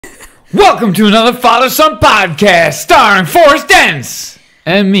Welcome to another Father-Son podcast starring Forrest Dents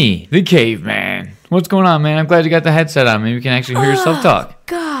and me, the caveman. What's going on, man? I'm glad you got the headset on. Maybe you can actually hear yourself talk.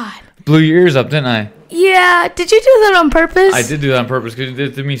 God. Blew your ears up, didn't I? Yeah. Did you do that on purpose? I did do that on purpose because you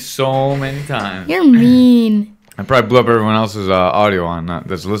did it to me so many times. You're mean. I probably blew up everyone else's audio on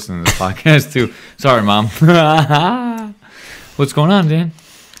that's listening to this podcast, too. Sorry, Mom. What's going on, Dan?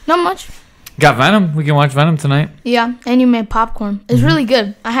 Not much. Got Venom. We can watch Venom tonight. Yeah, and you made popcorn. It's really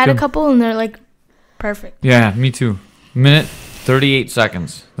good. I had a couple, and they're, like, perfect. Yeah, me too. Minute 38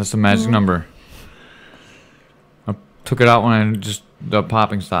 seconds. That's the magic number. I took it out when the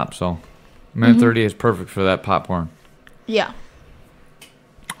popping stopped, so minute 38 is perfect for that popcorn. Yeah.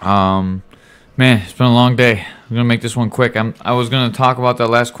 Man, it's been a long day. I'm gonna make this one quick. I was gonna talk about that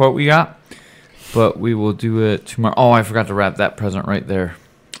last quote we got, but we will do it tomorrow. Oh, I forgot to wrap that present right there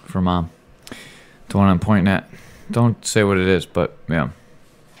for Mom. The one I'm pointing at. Don't say what it is, but yeah.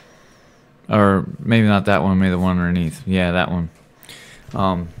 Or maybe not that one, maybe the one underneath. Yeah, that one.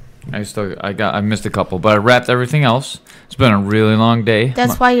 I missed a couple, but I wrapped everything else. It's been a really long day.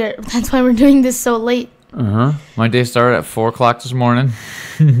 That's why we're doing this so late. My day started at 4 o'clock this morning.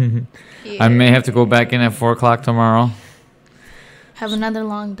 Yeah. I may have to go back in at 4 o'clock tomorrow. Have another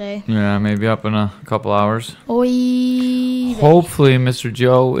long day. Yeah, maybe up in a couple hours. Oi. Hopefully, Mr.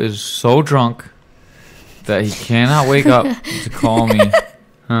 Joe is so drunk that he cannot wake up to call me.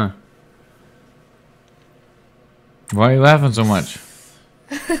 Huh. Why are you laughing so much?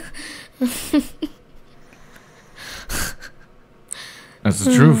 That's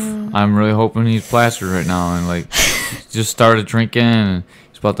the truth. I'm really hoping he's plastered right now and like just started drinking and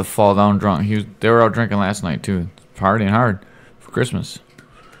he's about to fall down drunk. They were out drinking last night too, partying hard for Christmas.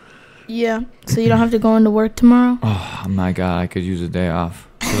 Yeah. So you don't have to go into work tomorrow? Oh my God, I could use a day off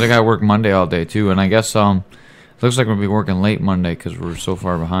because I got to work Monday all day too, and I guess it looks like we'll be working late Monday because we're so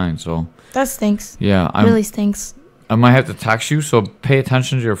far behind. So that stinks. yeah, Really stinks. I might have to text you, so pay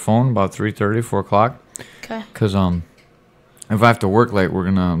attention to your phone about 3:30, 4 o'clock. Okay. Because if I have to work late, we're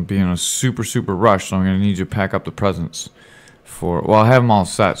gonna be in a super rush. So I'm gonna need you to pack up the presents I have them all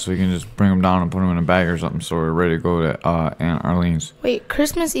set, so you can just bring them down and put them in a bag or something, so we're ready to go to Aunt Arlene's. Wait,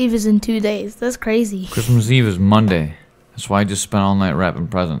 Christmas Eve is in 2 days. That's crazy. Christmas Eve is Monday. That's why I just spent all night wrapping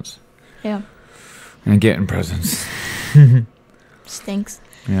presents. Yeah. And getting presents. Stinks.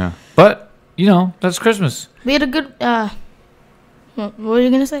 Yeah, but that's Christmas. We had a good. What were you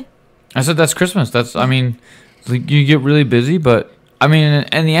gonna say? I said that's Christmas. You get really busy, but I mean,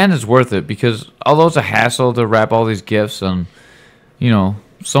 in the end, it's worth it because although it's a hassle to wrap all these gifts, and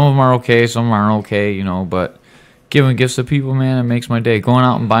some of them are okay, some of them aren't okay, but giving gifts to people, man, it makes my day. Going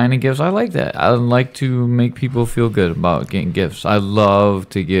out and buying the gifts, I like that. I like to make people feel good about getting gifts. I love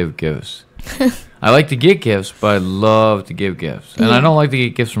to give gifts. I like to get gifts, but I love to give gifts, and I don't like to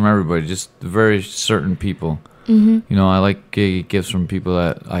get gifts from everybody, just very certain people. I like to get gifts from people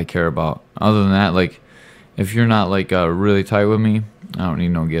that I care about. Other than that, like, if you're not like really tight with me, I don't need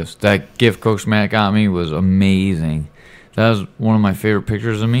no gifts. That gift Coach Matt got me was amazing. That was one of my favorite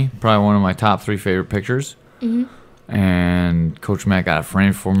pictures of me. Probably one of my top 3 favorite pictures. And Coach Matt got it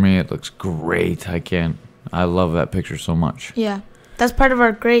framed for me. It looks great. I love that picture so much. Yeah, that's part of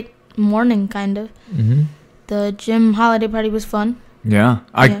our great morning, kind of. The gym holiday party was fun. Yeah,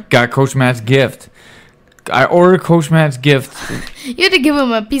 I got Coach Matt's gift. I ordered Coach Matt's gift. You had to give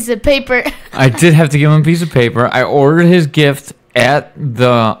him a piece of paper. I did have to give him a piece of paper. I ordered his gift at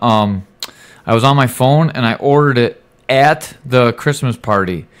the I was on my phone and I ordered it at the Christmas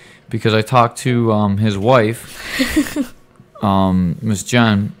party because I talked to his wife, Miss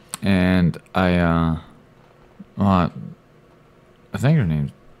Jen, and I think her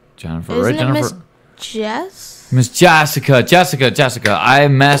name's Jennifer, Isn't right? it Jennifer. Miss Jess? Miss Jessica. I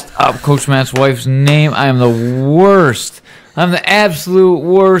messed up Coach Matt's wife's name. I am the worst. I'm the absolute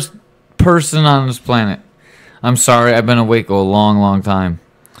worst person on this planet. I'm sorry. I've been awake a long time.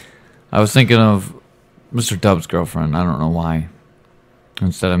 I was thinking of Mr. Dub's girlfriend. I don't know why.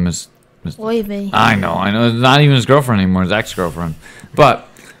 Instead of Miss. Wavy. I know. It's not even his girlfriend anymore. His ex-girlfriend. But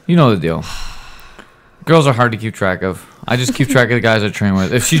you know the deal. Girls are hard to keep track of. I just keep track of the guys I train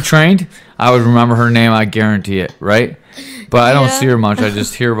with. If she trained, I would remember her name. I guarantee it, right? But I don't see her much. I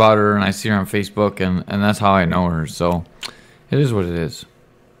just hear about her, and I see her on Facebook, and that's how I know her. So it is what it is.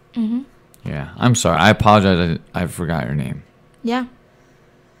 Yeah, I'm sorry. I apologize. I forgot your name. Yeah.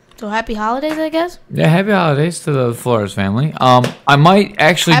 So happy holidays, I guess? Yeah, happy holidays to the Flores family. I might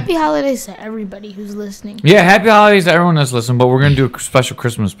actually... Happy holidays to everybody who's listening. Yeah, happy holidays to everyone that's listening, but we're going to do a special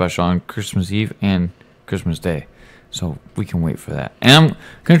Christmas special on Christmas Eve and Christmas Day. So we can wait for that. And I'm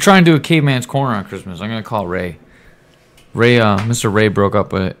going to try and do a Caveman's Corner on Christmas. I'm going to call Ray. Mr. Ray broke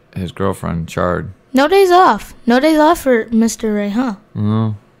up with his girlfriend, Chard. No days off. No days off for Mr. Ray, huh?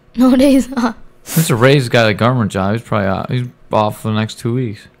 No. No days off. Mr. Ray's got a government job. He's probably out. He's off for the next 2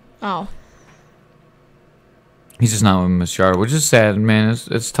 weeks. Oh. He's just not with Miss Chard, which is sad, man.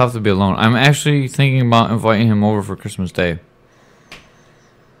 It's tough to be alone. I'm actually thinking about inviting him over for Christmas Day.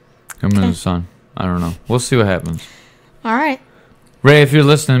 Him and his son. I don't know. We'll see what happens. All right. Ray, if you're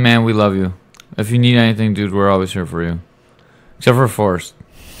listening, man, we love you. If you need anything, dude, we're always here for you. Except for Forrest.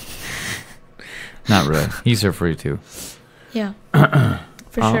 Not really. He's here for you, too. Yeah.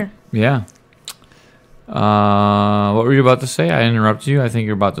 For sure. Yeah. What were you about to say? I interrupted you. I think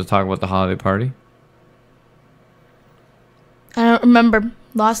you're about to talk about the holiday party. I don't remember.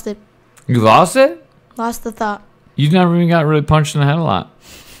 Lost it. You lost it? Lost the thought. You never even got really punched in the head a lot.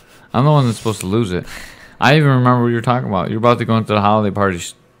 I'm the one that's supposed to lose it. I even remember what you were talking about. You're about to go into the holiday party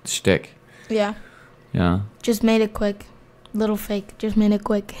shtick. Yeah. Yeah. Just made it quick. Little fake. Just made it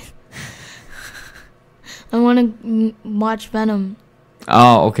quick. I want to watch Venom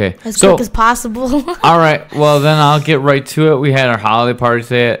Oh, okay. as quick as possible. All right. Well, then I'll get right to it. We had our holiday party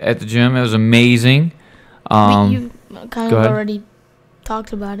today at the gym. It was amazing. You kind go of ahead. already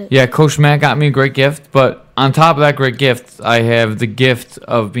talked about it. Yeah, Coach Matt got me a great gift. But on top of that great gift, I have the gift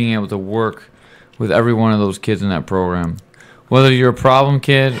of being able to work with every one of those kids in that program. Whether you're a problem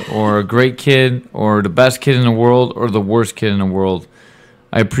kid or a great kid or the best kid in the world or the worst kid in the world,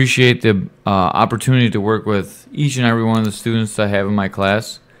 I appreciate the opportunity to work with each and every one of the students I have in my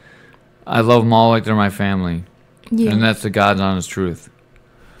class. I love them all like they're my family. Yeah. And that's the God's honest truth.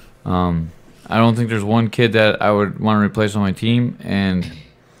 I don't think there's one kid that I would want to replace on my team. And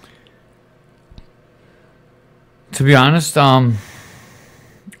to be honest, I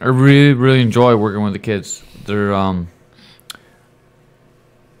really, really enjoy working with the kids.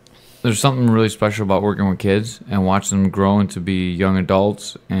 There's something really special about working with kids and watching them grow into be young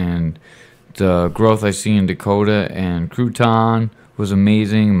adults. And the growth I see in Dakota and Crouton was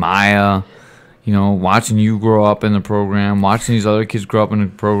amazing. Maya, watching you grow up in the program, watching these other kids grow up in the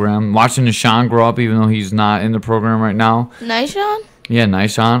program, watching Nishan grow up even though he's not in the program right now. Nishan? Yeah,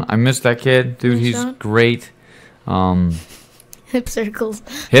 Nishan. I miss that kid. Dude, he's great. Hip circles.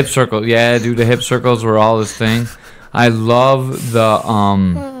 Hip circles. Yeah, dude, the hip circles were all this thing. I love the...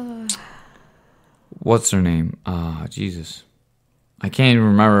 what's her name? Jesus. I can't even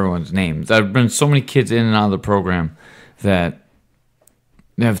remember everyone's name. There have been so many kids in and out of the program that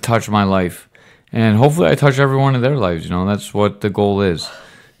have touched my life. And hopefully I touch every one of their lives. That's what the goal is.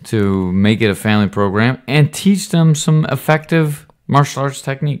 To make it a family program and teach them some effective martial arts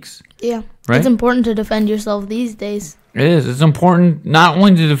techniques. Yeah. Right? It's important to defend yourself these days. It is. It's important not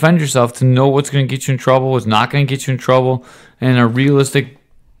only to defend yourself, to know what's going to get you in trouble, what's not going to get you in trouble, and a realistic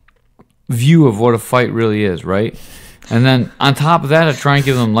view of what a fight really is, right? And then on top of that, I try and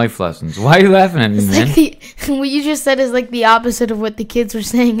give them life lessons. Why are you laughing at me, man? What you just said is like the opposite of what the kids were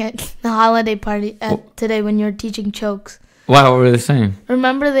saying at the holiday party today when you were teaching chokes. Wow, what were they saying?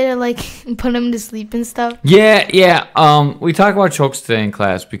 Remember they were like put them to sleep and stuff? Yeah. We talk about chokes today in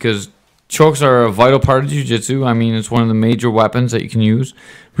class because chokes are a vital part of jiu-jitsu. I mean, it's one of the major weapons that you can use.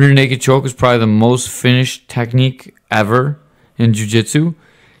 Rear naked choke is probably the most finished technique ever in jiu-jitsu.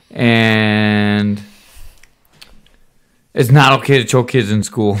 And it's not okay to choke kids in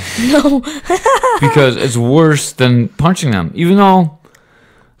school. No. Because it's worse than punching them. Even though,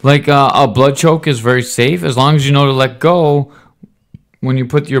 like, a blood choke is very safe, as long as you know to let go when you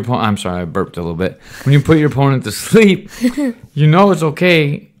put your opponent... I'm sorry, I burped a little bit. When you put your opponent to sleep, you know it's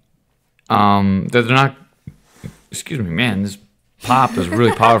okay that they're not... Excuse me, man, this pop is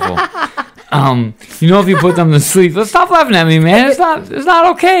really powerful. If you put them to sleep, let's stop laughing at me, man. It's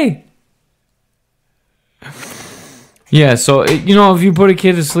not okay. Yeah, so if you put a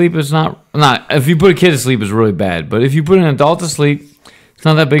kid to sleep, it's not. If you put a kid to sleep, it's really bad. But if you put an adult to sleep, it's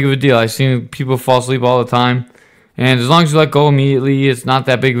not that big of a deal. I've seen people fall asleep all the time, and as long as you let go immediately, it's not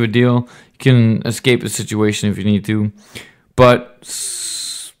that big of a deal. You can escape the situation if you need to. But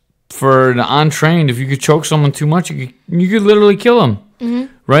for the untrained, if you could choke someone too much, you could literally kill them.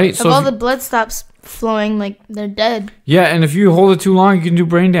 Mm-hmm. Right? If all the blood stops flowing, like, they're dead. Yeah, and if you hold it too long, you can do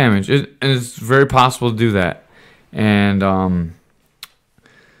brain damage. And it's very possible to do that. And,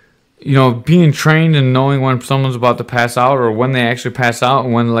 being trained and knowing when someone's about to pass out or when they actually pass out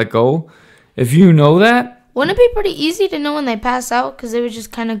and when to let go, if you know that... Wouldn't it be pretty easy to know when they pass out because they would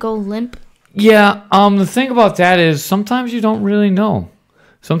just kind of go limp? Yeah, the thing about that is sometimes you don't really know.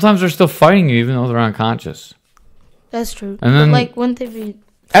 Sometimes they're still fighting you even though they're unconscious. That's true. And then, wouldn't they be...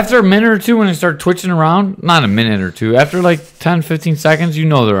 After a minute or two when they start twitching around, not a minute or two, after 10, 15 seconds, you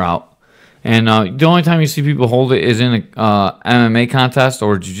know they're out. And the only time you see people hold it is in a MMA contest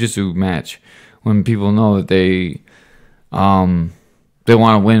or jiu-jitsu match, when people know that they want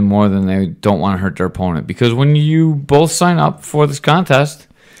to win more than they don't want to hurt their opponent. Because when you both sign up for this contest,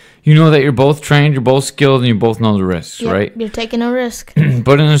 you know that you're both trained, you're both skilled, and you both know the risks, Yep, right? You're taking a risk.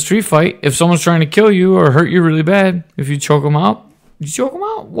 But in a street fight, if someone's trying to kill you or hurt you really bad, if you choke them out,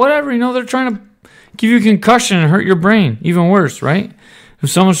 whatever. They're trying to give you a concussion and hurt your brain. Even worse, right? If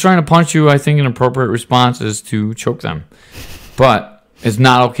someone's trying to punch you, I think an appropriate response is to choke them. But it's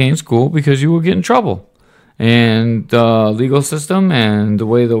not okay in school because you will get in trouble. And the legal system and the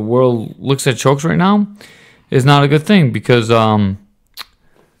way the world looks at chokes right now is not a good thing because I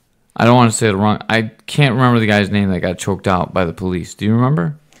don't want to say it wrong. I can't remember the guy's name that got choked out by the police. Do you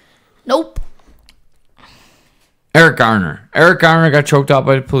remember? Nope. Eric Garner. Eric Garner got choked out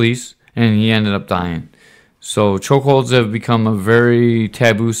by the police, and he ended up dying. So chokeholds have become a very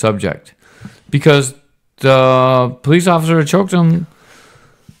taboo subject because the police officer that choked him,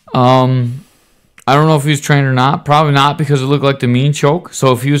 I don't know if he was trained or not. Probably not because it looked like the mean choke.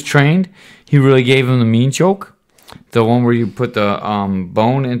 So if he was trained, he really gave him the mean choke. The one where you put the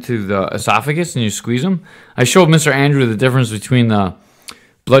bone into the esophagus and you squeeze them. I showed Mr. Andrew the difference between the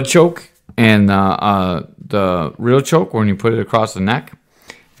blood choke and the real choke when you put it across the neck.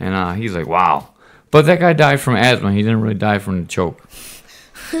 And he's like, wow. But that guy died from asthma. He didn't really die from the choke.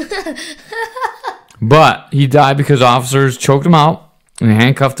 But he died because officers choked him out and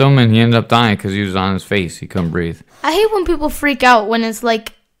handcuffed him, and he ended up dying because he was on his face. He couldn't breathe. I hate when people freak out when it's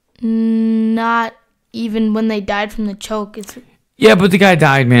like not even when they died from the choke. Yeah, but the guy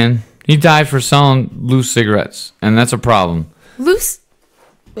died, man. He died for selling loose cigarettes, and that's a problem. Loose?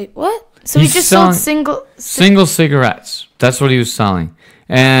 Wait, what? So he just sold single cigarettes. That's what he was selling.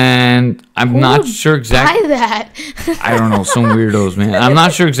 And I'm not sure exactly. Buy that. I don't know, some weirdos, man. I'm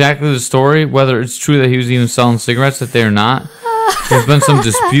not sure exactly the story, whether it's true that he was even selling cigarettes that day or not. There's been some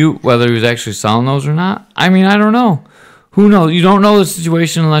dispute whether he was actually selling those or not. I mean, I don't know. Who knows? You don't know the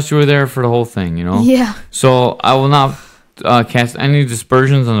situation unless you were there for the whole thing, Yeah. So I will not cast any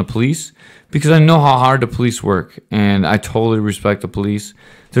dispersions on the police because I know how hard the police work, and I totally respect the police.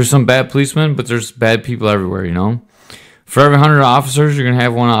 There's some bad policemen, but there's bad people everywhere, For every 100 officers, you're going to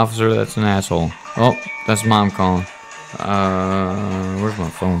have one officer that's an asshole. Oh, that's Mom calling. Where's my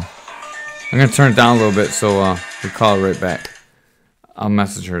phone? I'm going to turn it down a little bit so we call her right back. I'll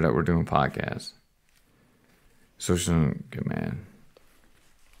message her that we're doing a podcast, so she doesn't get mad.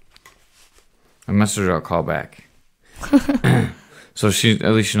 I messaged her, I'll call back. So at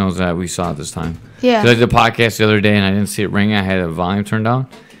least she knows that we saw it this time. Yeah. I did the podcast the other day and I didn't see it ringing. I had the volume turned down.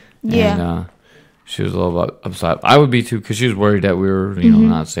 Yeah. And she was a little bit upset. I would be too because she was worried that we were,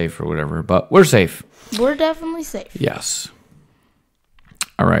 not safe or whatever. But we're safe. We're definitely safe. Yes.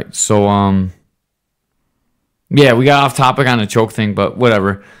 All right. So yeah, we got off topic on the choke thing, but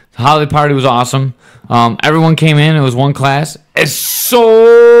whatever. The holiday party was awesome. Everyone came in. It was one class. It's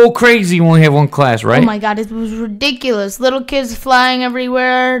so crazy when we have one class, right? Oh my God, it was ridiculous. Little kids flying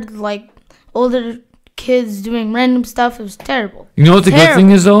everywhere, like older kids doing random stuff. It was terrible. You know what the good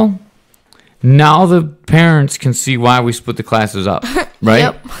thing is, though? Now the parents can see why we split the classes up, right?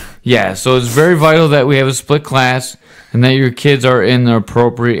 Yep. Yeah, so it's very vital that we have a split class and that your kids are in the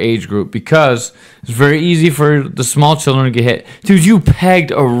appropriate age group because it's very easy for the small children to get hit. Dude, you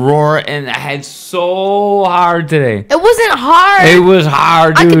pegged Aurora in the head so hard today. It wasn't hard. It was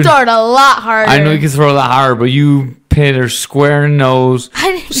hard, dude. I could throw it a lot harder. I know you could throw it a lot harder, but you hit her square in the nose,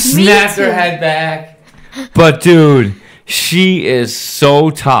 I didn't snapped her head back. But, dude, she is so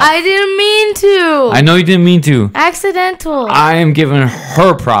tough. I didn't mean to. I know you didn't mean to. Accidental. I am giving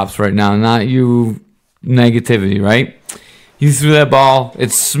her props right now, not you negativity, right? You threw that ball.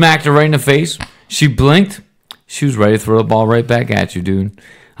 It smacked her right in the face. She blinked. She was ready to throw the ball right back at you, dude.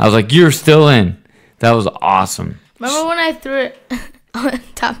 I was like, you're still in. That was awesome. Remember when I threw it on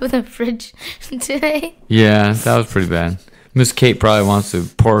top of the fridge today? Yeah, that was pretty bad. Miss Kate probably wants to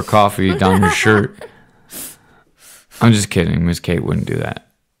pour coffee down your shirt. I'm just kidding. Miss Kate wouldn't do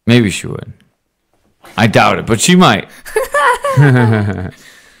that. Maybe she would. I doubt it, but she might.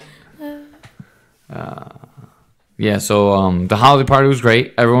 Yeah, so the holiday party was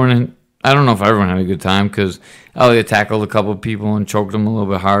great. I don't know if everyone had a good time because Elliot tackled a couple of people and choked them a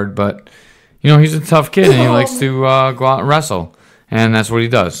little bit hard, but he's a tough kid and he likes to go out and wrestle, and that's what he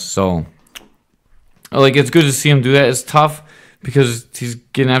does. So, it's good to see him do that. It's tough because he's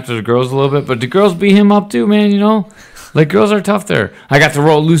getting after the girls a little bit, but the girls beat him up too, man. Girls are tough there. I got to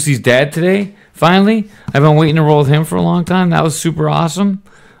roll Lucy's dad today. Finally, I've been waiting to roll with him for a long time. That was super awesome.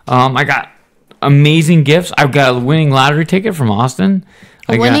 I got amazing gifts. I've got a winning lottery ticket from Austin.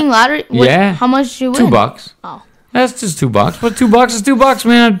 A winning lottery? Yeah. How much did you win? $2. Oh. That's just $2. But $2 is $2,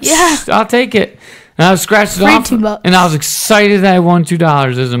 man. Yeah. I'll take it. And I scratched it Free off. $2. And I was excited that I won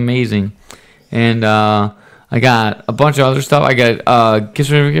 $2. It was amazing. And I got a bunch of other stuff. I got a gift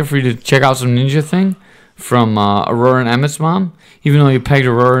certificate for you to check out some ninja thing from Aurora and Emmett's mom. Even though you pegged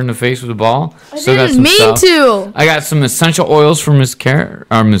Aurora in the face with a ball. I didn't mean to. I got some essential oils for Miss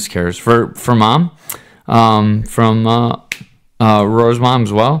Cares for mom. From Aurora's mom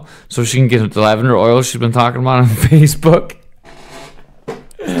as well. So she can get the lavender oil she's been talking about on Facebook.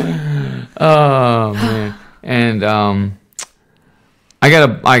 Oh man. And I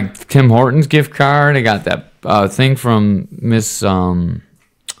got a Tim Hortons gift card. I got that thing from Miss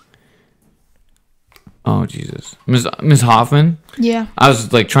oh Jesus, Miss Hoffman. Yeah. I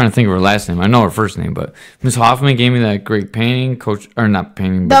was like trying to think of her last name. I know her first name, but Miss Hoffman gave me that great painting, not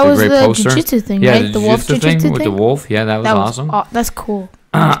painting, but the great poster. That was the jiu-jitsu thing, yeah, right? The wolf jiu-jitsu thing with the wolf. Yeah, that was awesome. That's cool.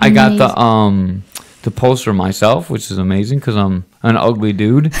 I got the poster myself, which is amazing because I'm an ugly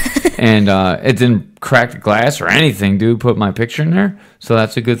dude, and it didn't crack the glass or anything. Dude, put my picture in there, so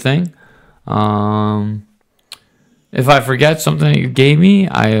that's a good thing. If I forget something that you gave me,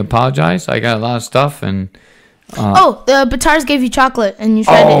 I apologize. I got a lot of stuff, and the Batars gave you chocolate, and you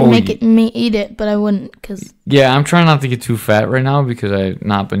tried to make me eat it, but I wouldn't because. Yeah, I'm trying not to get too fat right now because I've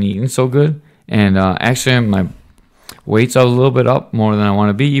not been eating so good, and actually my weight's a little bit up more than I want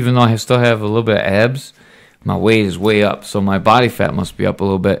to be, even though I still have a little bit of abs. My weight is way up, so my body fat must be up a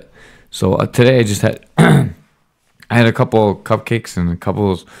little bit. So today I just had I had a couple of cupcakes and a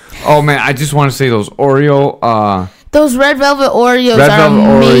couple of those. Oh man, I just want to say those Oreo. Those red velvet Oreos are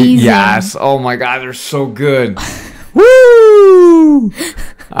amazing. Yes. Oh my God, they're so good. Woo!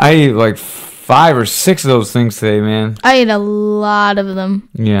 I ate like 5 or 6 of those things today, man. I ate a lot of them.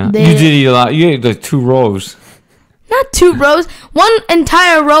 Yeah, you did eat a lot. You ate like 2 rows. Not 2 rows. One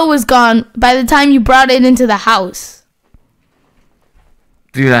entire row was gone by the time you brought it into the house.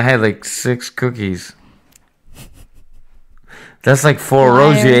 Dude, I had like 6 cookies. That's like 4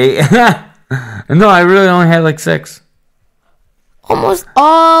 rows you ate. No, I really only had like 6. Almost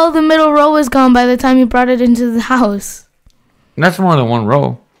all the middle row was gone by the time you brought it into the house. That's more than 1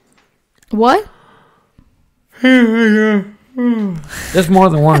 row. What? That's more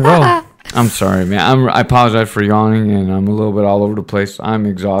than 1 row. I'm sorry, man. I apologize for yawning, and I'm a little bit all over the place. I'm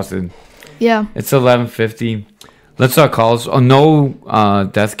exhausted. Yeah. It's 11:50. Let's call us. Oh, no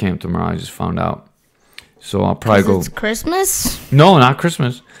death camp tomorrow. I just found out. So I'll probably go. It's Christmas? No, not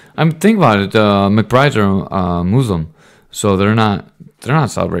Christmas. I'm thinking about it. McBrides are Muslim, so they're not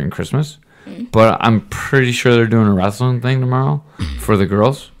celebrating Christmas. But I'm pretty sure they're doing a wrestling thing tomorrow for the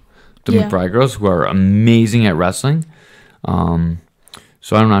girls, the McBride girls, who are amazing at wrestling.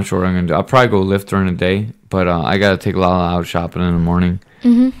 So I'm not sure what I'm gonna do. I'll probably go lift during the day, but I gotta take Lala out shopping in the morning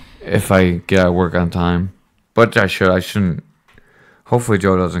if I get out of work on time. But I shouldn't. Hopefully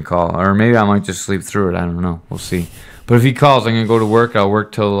Joe doesn't call, or maybe I might just sleep through it. I don't know. We'll see. But if he calls, I'm gonna go to work. I'll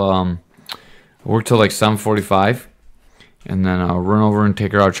work till like 7:45, and then I'll run over and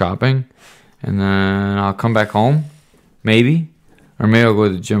take her out shopping, and then I'll come back home, maybe, or maybe I'll go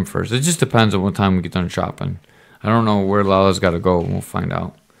to the gym first. It just depends on what time we get done shopping. I don't know where Lala's got to go. We'll find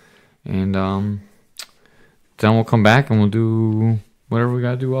out, and then we'll come back and we'll do whatever we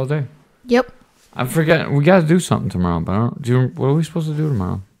gotta do all day. Yep. I forget. We gotta do something tomorrow, but I don't. What are we supposed to do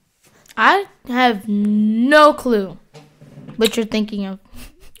tomorrow? I have no clue what you're thinking of.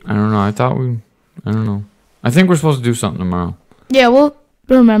 I don't know. I don't know. I think we're supposed to do something tomorrow. Yeah, we'll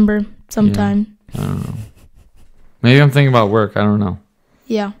remember sometime. Yeah, I don't know. Maybe I'm thinking about work. I don't know.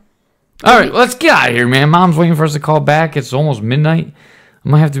 Yeah. All right, let's get out of here, man. Mom's waiting for us to call back. It's almost midnight. I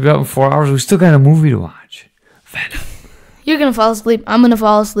might have to be up in 4 hours. We still got a movie to watch. Venom. You're going to fall asleep. I'm going to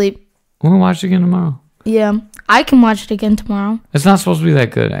fall asleep. We're going to watch it again tomorrow. Yeah. I can watch it again tomorrow. It's not supposed to be that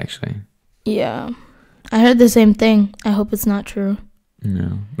good, actually. Yeah. I heard the same thing. I hope it's not true.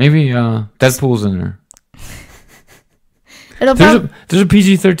 No. Maybe Deadpool's in there. There's a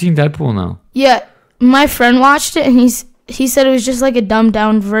PG-13 Deadpool now. Yeah. My friend watched it, and he said it was just like a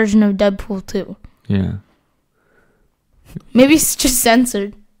dumbed-down version of Deadpool 2. Yeah. Maybe it's just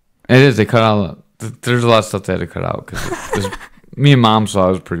censored. It is. They cut out. There's a lot of stuff they had to cut out because me and Mom saw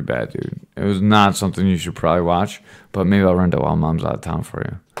it was pretty bad, dude. It was not something you should probably watch, but maybe I'll rent it while Mom's out of town for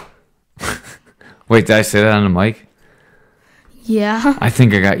you. Wait, did I say that on the mic? Yeah. I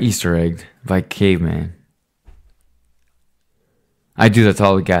think I got Easter egged by Caveman. I do that to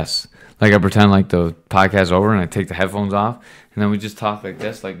all the guests. Like I pretend like the podcast's over and I take the headphones off and then we just talk like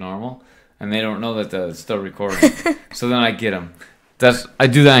this, like normal, and they don't know that it's still recording. So then I get them. I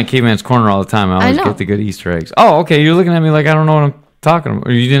do that in Caveman's Corner all the time. I always get the good Easter eggs. Oh, okay. You're looking at me like I don't know talking about?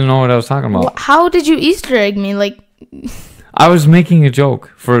 Or you didn't know what I was talking about? How did you Easter egg me? Like, I was making a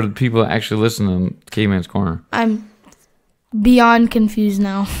joke for the people that actually listen to Caveman's Corner. I'm beyond confused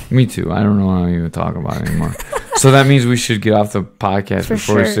now. Me too. I don't know what I'm even talking about anymore. So that means we should get off the podcast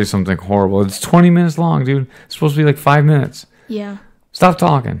before we say something horrible. It's 20 minutes long, dude. It's supposed to be like 5 minutes. Yeah. Stop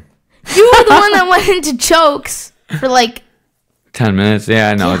talking. You were the one that went into chokes for like 10 minutes. Yeah,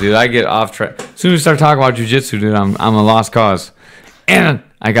 I know, dude. I get off track. As soon as we start talking about jiu-jitsu, dude, I'm a lost cause. And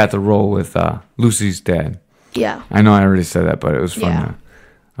I got the role with Lucy's dad. Yeah. I know I already said that, but it was fun. Yeah.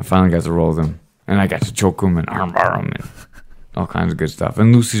 I finally got to roll with him. And I got to choke him and armbar him and all kinds of good stuff.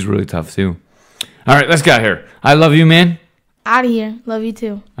 And Lucy's really tough, too. All right, let's get out of here. I love you, man. Out of here. Love you,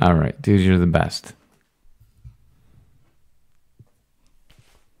 too. All right, dude, you're the best.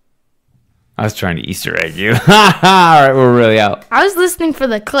 I was trying to Easter egg you. All right, we're really out. I was listening for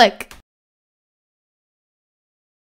the click.